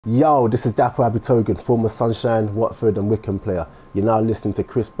Yo, this is Dapo, former Sunshine, Watford and Wickham player. You're now listening to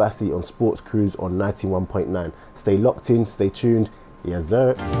Chris Bassey on Sports Cruise on 91.9. Stay locked in, stay tuned. Yes,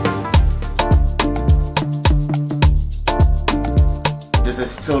 sir. This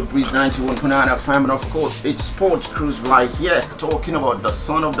is still Breeze 91.9 FM, and of course it's Sports Cruise right here, talking about the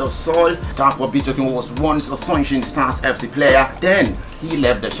son of the soil. Dapo was once a Sunshine Stars FC player, then he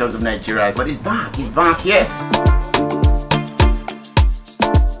left the shores of Nigeria, but he's back here.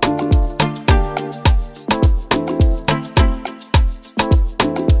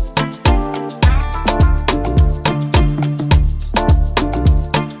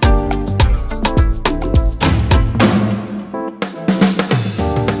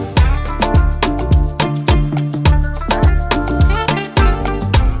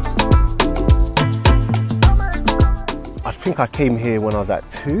 I think I came here when I was at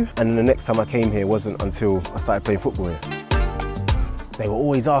 2, and the next time I came here wasn't until I started playing football here. They were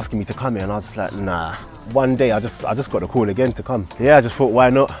always asking me to come here and I was just like, nah. One day I just got a call again to come. Yeah, I just thought, why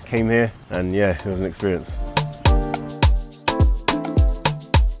not? Came here and yeah, it was an experience.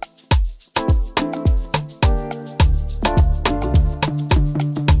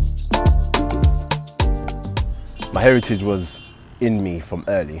 My heritage was in me from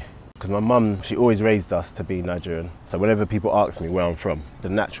early. Because my mum, she always raised us to be Nigerian. So whenever people ask me where I'm from, the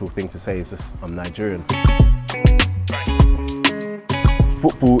natural thing to say is just, I'm Nigerian.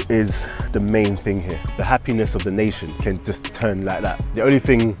 Football is the main thing here. The happiness of the nation can just turn like that. The only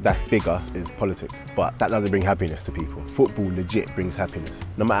thing that's bigger is politics, but that doesn't bring happiness to people. Football legit brings happiness.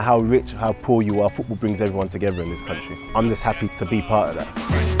 No matter how rich, how poor you are, football brings everyone together in this country. I'm just happy to be part of that.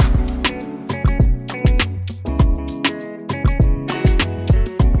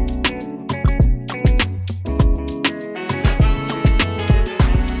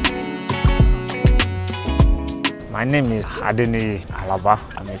 My name is Adeni Alaba.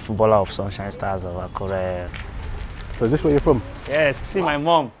 I'm a footballer of Sunshine Stars of Akure. So is this where you're from? Yes, see my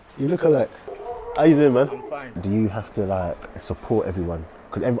mom. You look alike. How you doing, man? I'm fine. Do you have to like support everyone?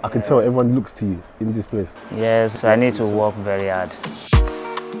 Because I can tell everyone looks to you in this place. Yes, so I need to work very hard.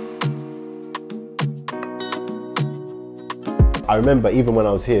 I remember even when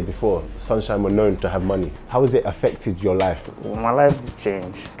I was here before, Sunshine were known to have money. How has it affected your life? My life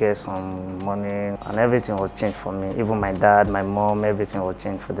changed, get some money, and everything was changed for me. Even my dad, my mom, everything was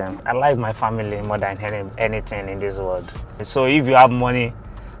changed for them. I like my family more than anything in this world. So if you have money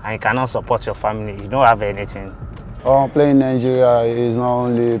and you cannot support your family, you don't have anything. Playing in Nigeria is not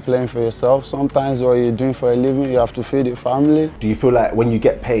only playing for yourself. Sometimes what you're doing for a living, you have to feed your family. Do you feel like when you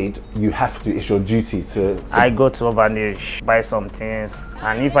get paid, you have to, it's your duty to... I go to orphanage, buy some things,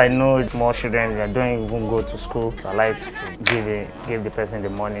 and if I know more children that don't even go to school, I like to give the person the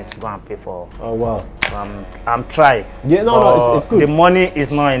money to go and pay for. Oh wow. I'm trying. Yeah, no, it's good. The money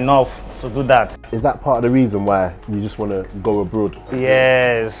is not enough to do that. Is that part of the reason why you just want to go abroad?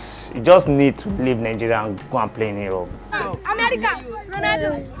 Yes, you just need to leave Nigeria and go and play in Europe. America,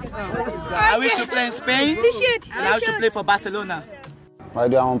 Ronaldo. I wish to play in Spain. And I wish to play for Barcelona. Why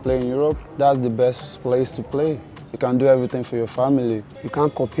do I want to play in Europe? That's the best place to play. You can do everything for your family. You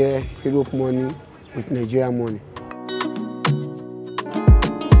can't compare Europe money with Nigerian money.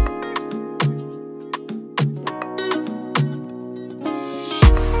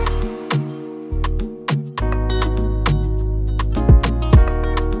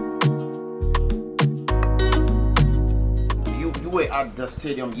 At the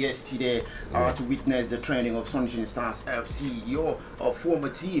stadium yesterday to witness the training of Sunshine Stars FC, your former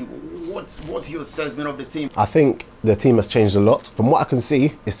team. What's your assessment of the team? I think the team has changed a lot. From what I can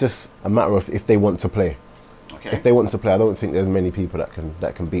see, it's just a matter of if they want to play. Okay. If they want to play, I don't think there's many people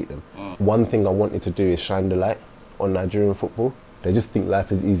that can beat them. One thing I wanted to do is shine the light on Nigerian football. They just think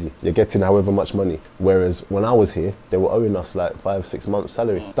life is easy. You're getting however much money. Whereas when I was here, they were owing us like 5-6 months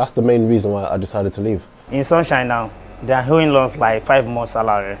salary. That's the main reason why I decided to leave. In Sunshine now, they are owing us like 5 months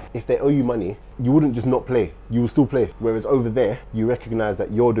salary. If they owe you money, you wouldn't just not play, you will still play. Whereas over there, you recognize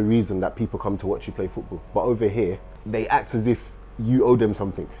that you're the reason that people come to watch you play football. But over here, they act as if you owe them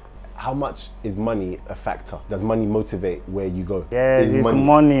something. How much is money a factor? Does money motivate where you go? Yes, it's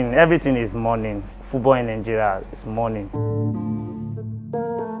money. Everything is money. Football in Nigeria is money.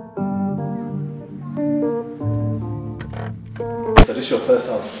 So this is your first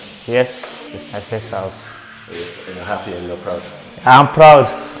house? Yes, it's my first house. And you're happy and you're proud? I'm proud.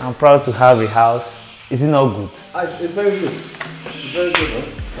 I'm proud to have a house. Is it not good? It's very good. It's very good, man.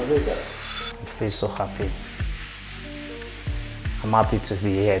 I read that. I feel so happy. I'm happy to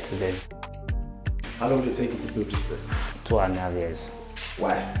be here today. How long did it take you to build this place? 2.5 years.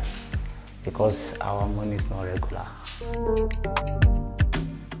 Why? because our money is not regular.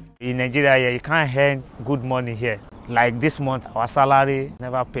 In Nigeria, yeah, you can't earn good money here. Like this month, our salary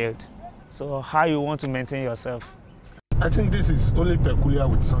never paid. So how you want to maintain yourself? I think this is only peculiar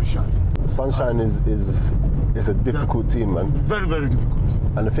with Sunshine. Sunshine is a difficult team, man. Very, very difficult.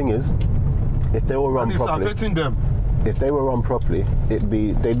 And the thing is, if they were run and it's properly, affecting them. If they were run properly, they'd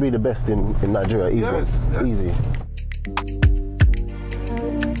be the best in Nigeria. Easy. Yes, yes. Easy.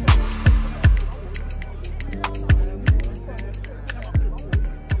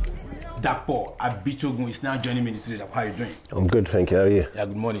 Dapo Abichogun is now joining me in the studio. How are you doing? I'm good, thank you. How are you? Yeah,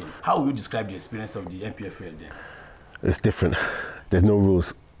 good morning. How would you describe the experience of the NPFL then? It's different. There's no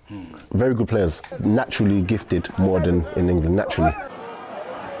rules. Very good players. Naturally gifted more than in England, naturally.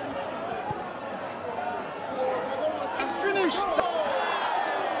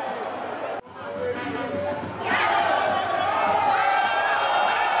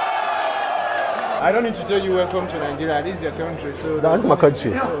 I don't need to tell you welcome to Nigeria. This is your country. So That's my country.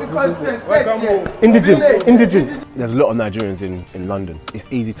 Welcome home. Indigent. There's a lot of Nigerians in London. It's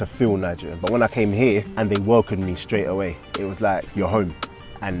easy to feel Nigerian. But when I came here and they welcomed me straight away, it was like, you're home.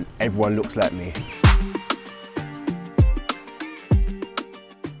 And everyone looks like me.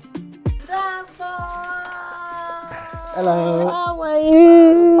 Hello. How are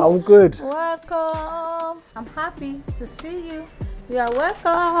you? I'm good. Welcome. I'm happy to see you. You are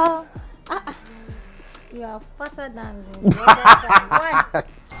welcome. You are fatter than the other time. Why?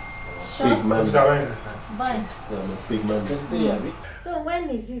 Big man. Bye. Yeah, I'm a big man. So when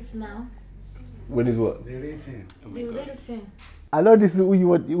is it now? When is what? The rating. The rating. I know this is who you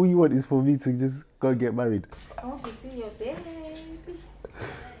want is for me to just go get married. I want to see your baby.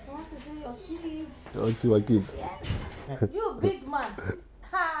 I want to see your kids. I want to see my kids. Yes. You big man.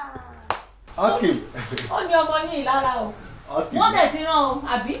 Ha. Ask him. On your money, Lala. Ask him. What that you know,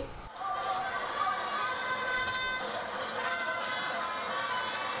 Abi?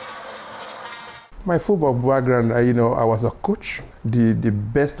 My football background, I was a coach, the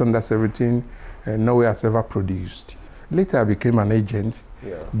best under 17 Norway has ever produced. Later, I became an agent,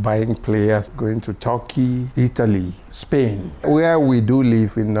 buying players, going to Turkey, Italy, Spain, where we do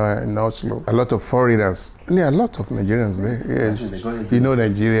live in Oslo. A lot of foreigners. Yeah, a lot of Nigerians there. Yes, you know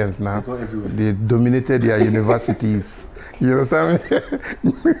Nigerians now. They dominated their universities. You understand me?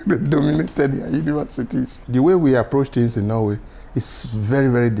 They dominated their universities. The way we approach things in Norway is very,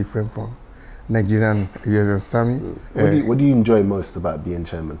 very different from Nigerian. You understand me? What do you enjoy most about being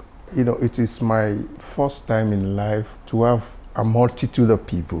chairman? It is my first time in life to have a multitude of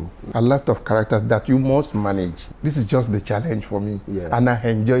people, a lot of characters that you must manage. This is just the challenge for me, and I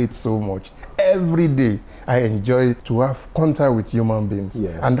enjoy it so much. Every day, I enjoy to have contact with human beings,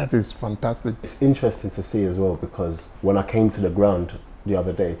 and that is fantastic. It's interesting to see as well, because when I came to the ground the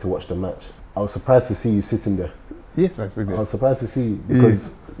other day to watch the match, I was surprised to see you sitting there. Yes, I see that. I was surprised to see you,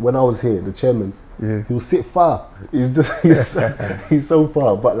 because when I was here, the chairman, he'll sit far. He's so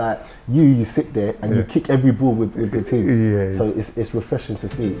far, but like you sit there and you kick every ball with the team. So it's refreshing to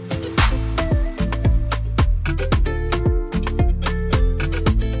see.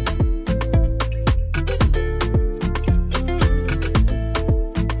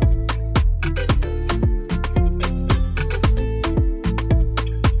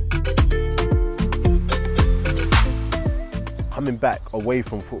 Coming back away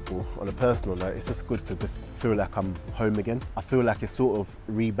from football on a personal note, it's just good to just feel like I'm home again. I feel like it's sort of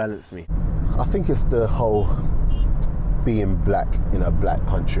rebalanced me. I think it's the whole being black in a black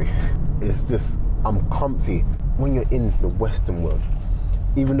country. It's just, I'm comfy. When you're in the Western world,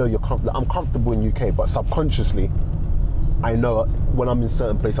 even though I'm comfortable in UK, but subconsciously, I know when I'm in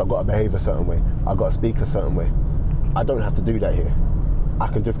certain places, I've got to behave a certain way. I've got to speak a certain way. I don't have to do that here. I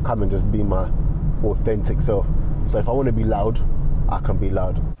can just come and just be my authentic self. So if I want to be loud, I can be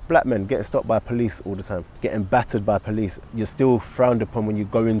loud. Black men getting stopped by police all the time, getting battered by police. You're still frowned upon when you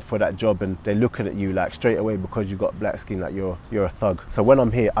go in for that job and they're looking at you like straight away because you've got black skin, like you're a thug. So when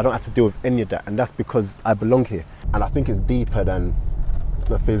I'm here, I don't have to deal with any of that, and that's because I belong here. And I think it's deeper than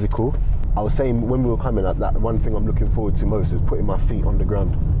the physical. I was saying when we were coming, that one thing I'm looking forward to most is putting my feet on the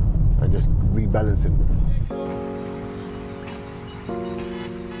ground and just rebalancing.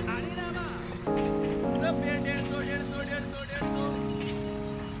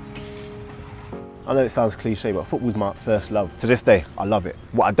 I know it sounds cliche, but football's my first love. To this day, I love it.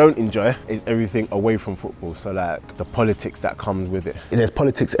 What I don't enjoy is everything away from football. So like the politics that comes with it. There's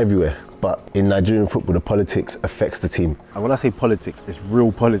politics everywhere, but in Nigerian football, the politics affects the team. And when I say politics, it's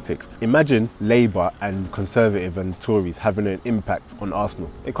real politics. Imagine Labour and Conservative and Tories having an impact on Arsenal.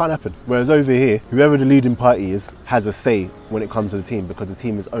 It can't happen. Whereas over here, whoever the leading party is has a say when it comes to the team, because the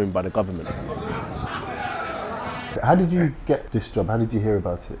team is owned by the government. How did you get this job? How did you hear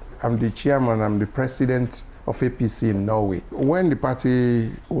about it? I'm the chairman, I'm the president of APC in Norway. When the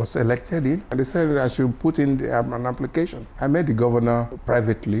party was elected in, they said I should put in an application. I met the governor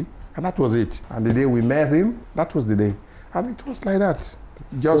privately, and that was it. And the day we met him, that was the day. And it was like that.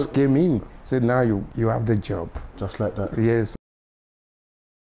 Just came in, said, now you have the job. Just like that? Yes.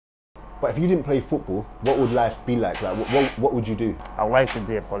 But if you didn't play football, what would life be like? What would you do? I would like to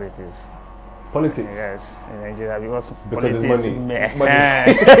do politics. Politics? Yes, in Nigeria, because it's politics, money.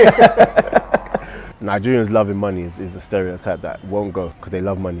 Nigerians loving money is a stereotype that won't go because they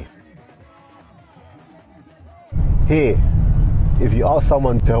love money. Here, if you ask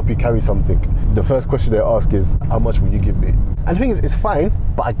someone to help you carry something, the first question they ask is, how much will you give me? And the thing is, it's fine,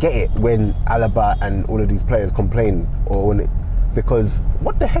 but I get it when Alaba and all of these players complain or when because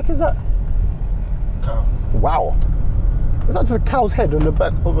what the heck is that? Cow. Wow. Is that just a cow's head on the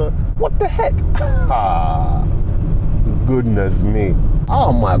back of a... What the heck? Ah, goodness me.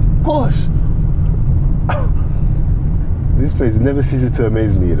 Oh my gosh. This place never ceases to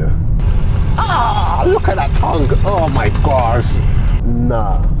amaze me, you know. Ah, look at that tongue. Oh my gosh.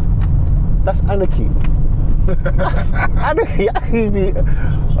 Nah. That's anarchy. That's anarchy.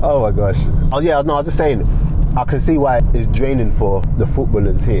 Oh my gosh. Oh yeah, no, I was just saying, I can see why it's draining for the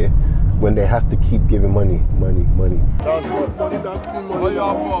footballers here when they have to keep giving money.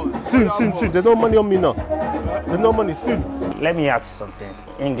 Soon. There's no money on me now. There's no money soon. Let me ask you something.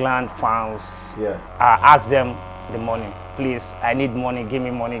 England fans, yeah. Ask them the money. Please, I need money, give me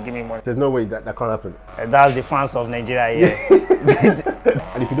money. There's no way that can't happen. That's the fans of Nigeria here.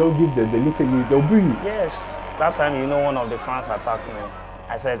 And if you don't give them, they look at you, they'll boo you. Yes. That time, you know, one of the fans attacked me.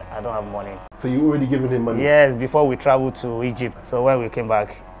 I said, I don't have money. So you already given him money? Yes, before we traveled to Egypt. So when we came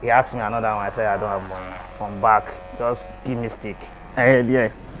back, he asked me another one. I said, I don't have money. From back, just give me stick.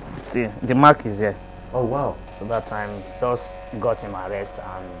 Yeah, still, the mark is there. Oh, wow. So that time, just got him arrested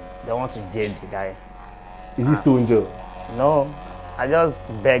and they want to jail the guy. Is he still in jail? No, I just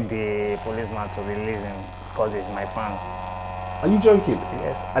begged the policeman to release him because he's my fans. Are you joking?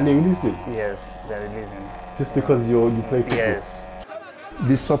 Yes. And they released him? Yes, they released him. Just because you play football? Yes.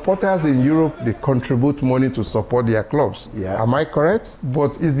 The supporters in Europe, they contribute money to support their clubs. Yes. Am I correct?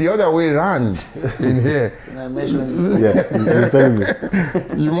 But it's the other way around in here. Yeah, you're telling me.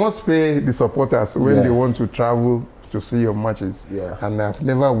 You must pay the supporters when they want to travel to see your matches. Yeah. And I've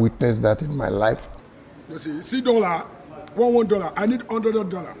never witnessed that in my life. You see $1, $1. I need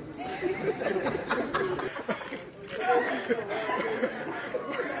 $100.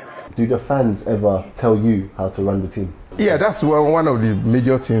 Do the fans ever tell you how to run the team? Yeah, that's one of the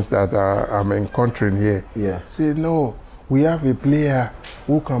major things that I'm encountering here. Yeah. Say, no, we have a player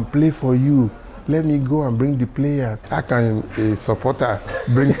who can play for you. Let me go and bring the players. How can a supporter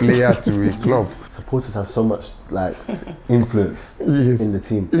bring player to a club? Supporters have so much influence in the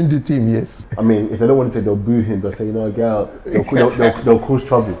team. In the team, yes. I mean, if they don't want to, they'll boo him. They'll say, you know, get out. They'll cause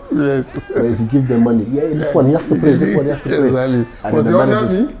trouble. Yes. But if you give them money, this one he has to play. This one he has to play. Exactly. And but the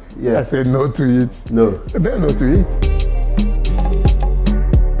managers, I said no to it. No. They're no to it.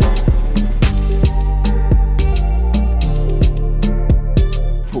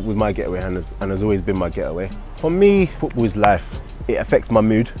 Football is my getaway and has always been my getaway. For me, football is life. It affects my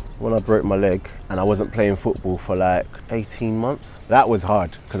mood. When I broke my leg and I wasn't playing football for like 18 months, that was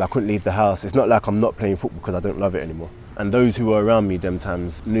hard because I couldn't leave the house. It's not like I'm not playing football because I don't love it anymore. And those who were around me them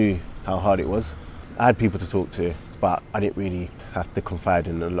times knew how hard it was. I had people to talk to, but I didn't really have to confide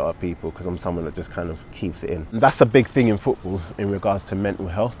in a lot of people because I'm someone that just kind of keeps it in. And that's a big thing in football in regards to mental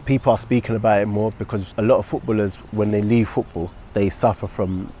health. People are speaking about it more because a lot of footballers, when they leave football, they suffer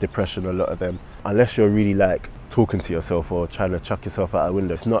from depression, a lot of them. Unless you're really like talking to yourself or trying to chuck yourself out a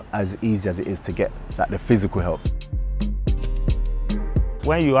window, it's not as easy as it is to get like the physical help.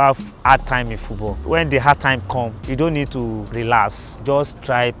 When you have hard time in football, when the hard time comes, you don't need to relax. Just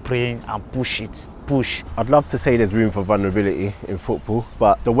try praying and push it. Push. I'd love to say there's room for vulnerability in football,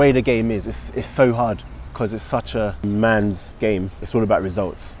 but the way the game is, it's so hard because it's such a man's game. It's all about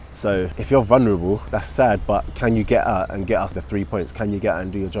results. So if you're vulnerable, that's sad, but can you get out and get us the 3 points? Can you get out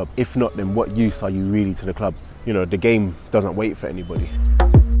and do your job? If not, then what use are you really to the club? You know, the game doesn't wait for anybody.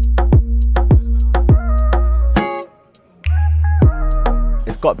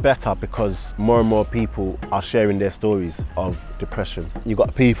 It's got better because more and more people are sharing their stories of depression. You've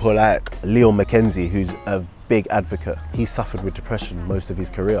got people like Leo McKenzie, who's a big advocate. He suffered with depression most of his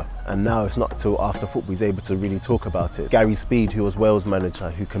career, and now it's not till after football he's able to really talk about it. Gary Speed, who was Wales manager,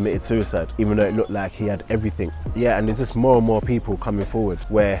 who committed suicide, even though it looked like he had everything. Yeah, and there's just more and more people coming forward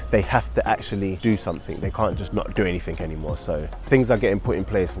where they have to actually do something. They can't just not do anything anymore. So things are getting put in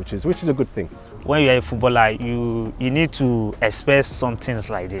place, which is a good thing. When you're a footballer, you need to expect some things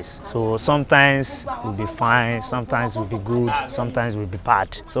like this. So sometimes will be fine, sometimes will be good, sometimes will be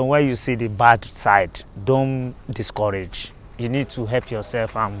bad. So when you see the bad side, don't discourage. You need to help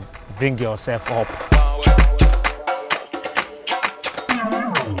yourself and bring yourself up.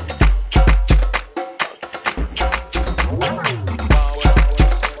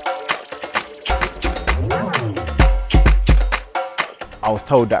 I was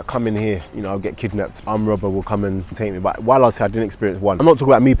told that coming here, you know, I'll get kidnapped, armed robber will come and take me. But while I was here, I didn't experience one. I'm not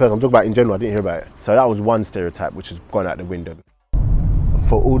talking about me personally, I'm talking about in general, I didn't hear about it. So that was one stereotype which has gone out the window.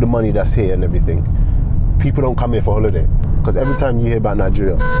 For all the money that's here and everything, people don't come here for holiday. Because every time you hear about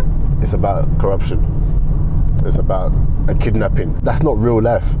Nigeria, it's about corruption. It's about a kidnapping. That's not real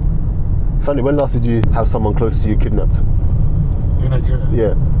life. Sonny, when last did you have someone close to you kidnapped? In Nigeria?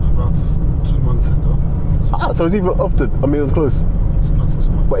 Yeah. About 2 months ago. Ah, so it's even often. I mean, it was close. It's close to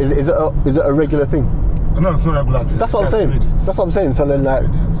 2 months. But is it a regular thing? No, it's not a regular thing. That's what I'm saying. That's what I'm saying. So then, like,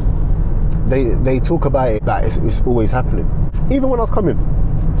 they talk about it like it's always happening. Even when I was coming,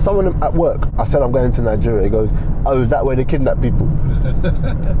 someone at work, I said I'm going to Nigeria. He goes, "Oh, is that where they kidnap people?"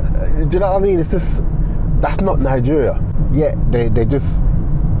 Do you know what I mean? It's just, that's not Nigeria. Yet they just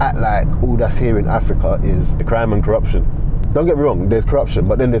act like all that's here in Africa is the crime and corruption. Don't get me wrong, there's corruption,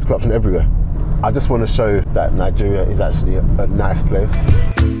 but then there's corruption everywhere. I just want to show that Nigeria is actually a nice place.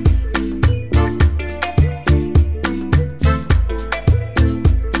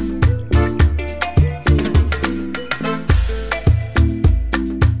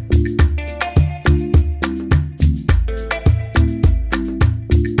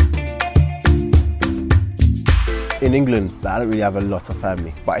 In England, I don't really have a lot of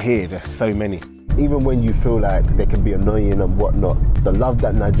family, but here there's so many. Even when you feel like they can be annoying and whatnot, the love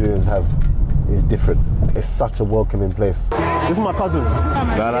that Nigerians have is different. It's such a welcoming place. This is my cousin.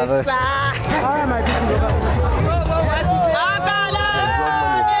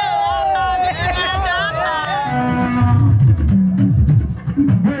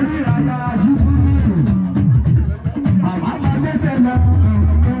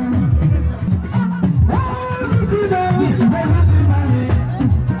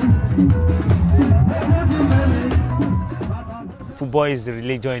 Football is the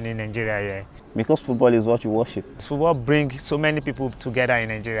religion in Nigeria, yeah. Because football is what you worship. Football brings so many people together in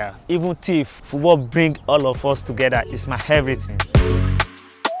Nigeria. Even thief, football brings all of us together. It's my everything.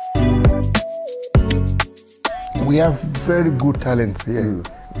 We have very good talents here.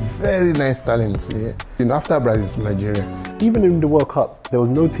 Very nice talents here. After Brazil, it's Nigeria. Even in the World Cup, there was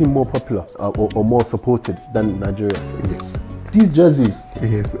no team more popular or more supported than Nigeria. Yes. These jerseys,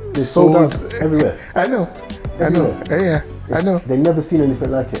 yes, they're sold out everywhere. I know. Yeah. I know. They've never seen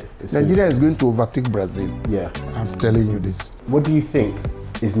anything like it. Nigeria is going to overtake Brazil. Yeah. I'm telling you this. What do you think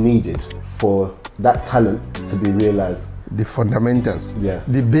is needed for that talent to be realized? The fundamentals, yeah.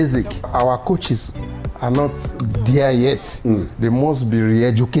 The basic. Our coaches are not there yet. They must be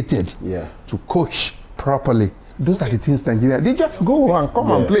re-educated to coach properly. Those are the things Nigeria, they just go and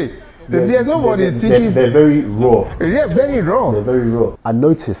come and play. There's nobody teaches. They're very raw. Yeah, very raw. They're very raw. I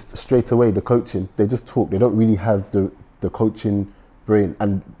noticed straight away the coaching, they just talk. They don't really have the coaching brain,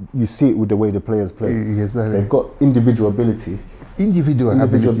 and you see it with the way the players play. Yes, they've got individual ability. Individual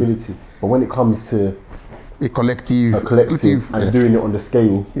ability. But when it comes to a collective and doing it on the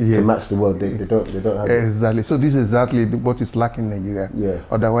scale to match the world, they don't have it. Exactly. So this is exactly what is lacking in Nigeria. Yeah.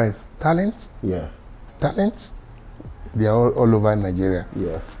 Otherwise, talent. Yeah. Talent. They are all over Nigeria.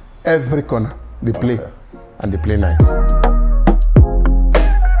 Yeah. Every corner they play, and they play nice.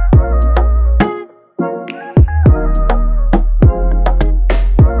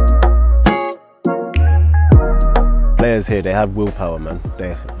 Players here, they have willpower, man.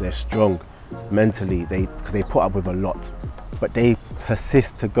 They're strong mentally. Because they put up with a lot, but they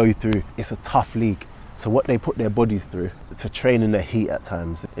persist to go through. It's a tough league. So what they put their bodies through to train in the heat at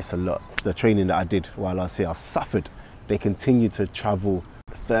times, it's a lot. The training that I did while I was here, I suffered. They continue to travel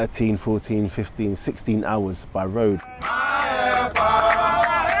 13, 14, 15, 16 hours by road.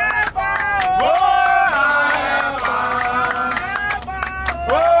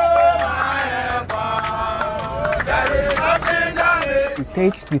 It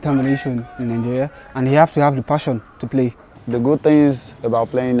takes determination in Nigeria, and you have to have the passion to play. The good things about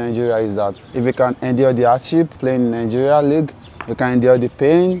playing in Nigeria is that if you can endure the hardship playing in Nigeria League, you can endure the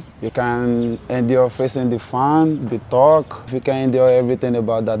pain, you can endure facing the fan, the talk. If you can endure everything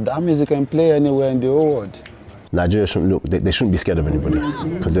about that, that means you can play anywhere in the whole world. Nigeria shouldn't they shouldn't be scared of anybody,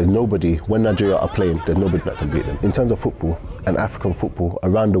 because there's nobody, when Nigeria are playing, there's nobody that can beat them. In terms of football and African football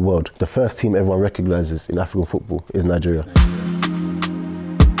around the world, the first team everyone recognizes in African football is Nigeria.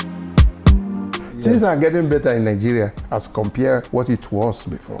 Things are getting better in Nigeria as compared what it was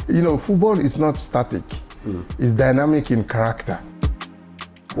before. You know, football is not static. It's dynamic in character.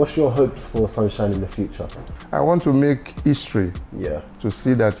 What's your hopes for Sunshine in the future? I want to make history. Yeah. To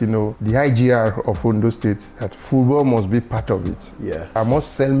see that, you know, the IGR of Ondo State, that football must be part of it. Yeah. I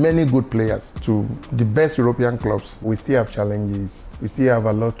must sell many good players to the best European clubs. We still have challenges. We still have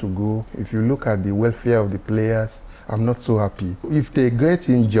a lot to go. If you look at the welfare of the players, I'm not so happy. If they get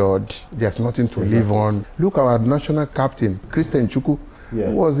injured, there's nothing to live on. Look at our national captain, Christian Chukwu. Yeah.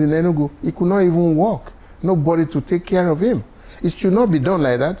 He was in Enugu. He could not even walk. Nobody to take care of him. It should not be done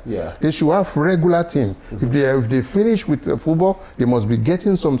like that. Yeah. They should have regular team. If they finish with football, they must be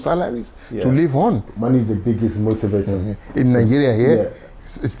getting some salaries to live on. Money is the biggest motivator. In Nigeria here,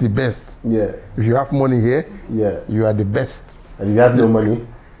 it's the best. Yeah. If you have money here, you are the best. And if you have no money,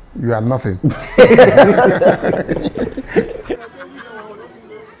 you are nothing.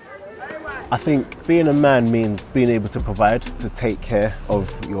 I think being a man means being able to provide, to take care of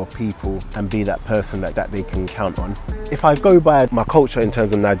your people and be that person that they can count on. If I go by my culture in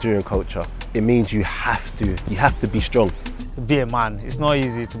terms of Nigerian culture, it means you have to be strong. Be a man. It's not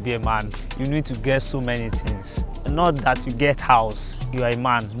easy to be a man. You need to get so many things. Not that you get house, you are a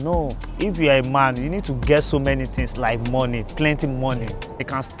man. No, if you are a man, you need to get so many things like money, plenty money. You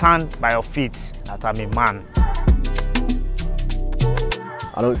can stand by your feet that I'm a man.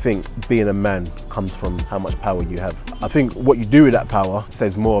 I don't think being a man comes from how much power you have. I think what you do with that power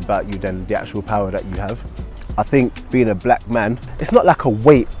says more about you than the actual power that you have. I think being a black man, it's not like a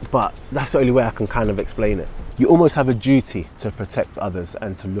weight, but that's the only way I can kind of explain it. You almost have a duty to protect others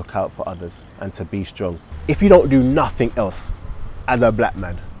and to look out for others and to be strong. If you don't do nothing else as a black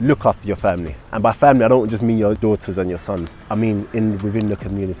man, look after your family. And by family, I don't just mean your daughters and your sons. I mean within the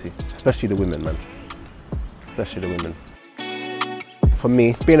community, especially the women, man. Especially the women. For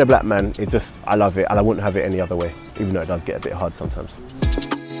me, being a black man, I love it and I wouldn't have it any other way, even though it does get a bit hard sometimes.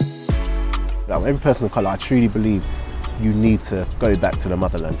 Like, every person of colour, I truly believe you need to go back to the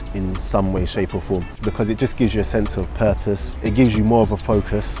motherland in some way, shape or form, because it just gives you a sense of purpose, it gives you more of a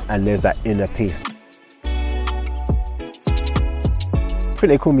focus, and there's that inner peace. I think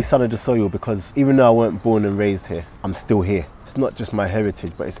they call me son of the soil because even though I weren't born and raised here, I'm still here. It's not just my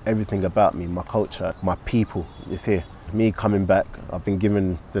heritage, but it's everything about me, my culture, my people is here. Me coming back, I've been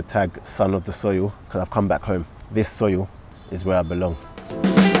given the tag son of the soil because I've come back home. This soil is where I belong.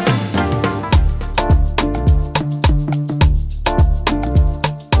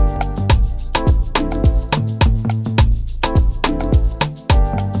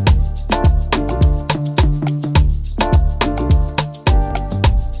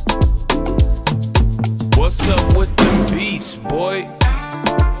 What's up with the beats, boy?